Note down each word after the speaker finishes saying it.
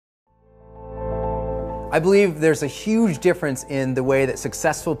I believe there's a huge difference in the way that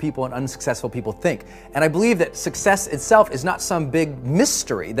successful people and unsuccessful people think. And I believe that success itself is not some big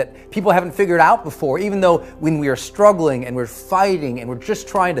mystery that people haven't figured out before, even though when we are struggling and we're fighting and we're just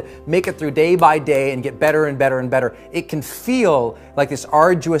trying to make it through day by day and get better and better and better, it can feel like this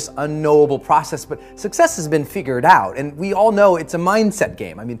arduous, unknowable process, but success has been figured out. And we all know it's a mindset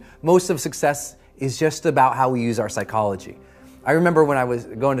game. I mean, most of success is just about how we use our psychology. I remember when I was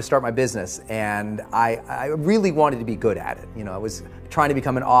going to start my business and I really wanted to be good at it. You know, I was trying to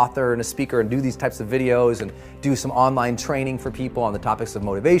become an author and a speaker and do these types of videos and do some online training for people on the topics of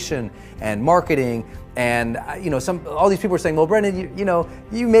motivation and marketing. And you know, all these people were saying, well, Brendan,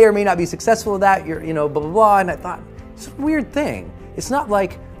 you may or may not be successful at that, blah, blah, blah. And I thought, it's a weird thing. It's not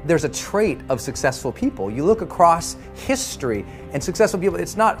like there's a trait of successful people. You look across history and successful people,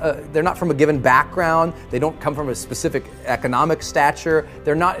 they're not from a given background, they don't come from a specific economic stature,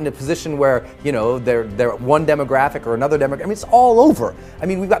 they're not in a position where, they're one demographic or another demographic. I mean, it's all over. I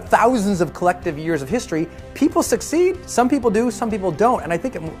mean, we've got thousands of collective years of history. People succeed, some people do, some people don't. And I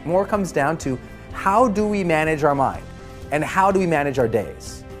think it more comes down to how do we manage our mind and how do we manage our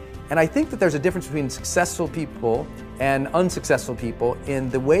days? And I think that there's a difference between successful people and unsuccessful people in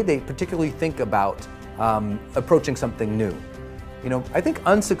the way they particularly think about approaching something new. I think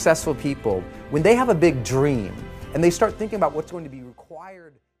unsuccessful people, when they have a big dream and they start thinking about what's going to be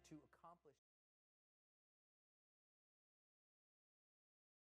required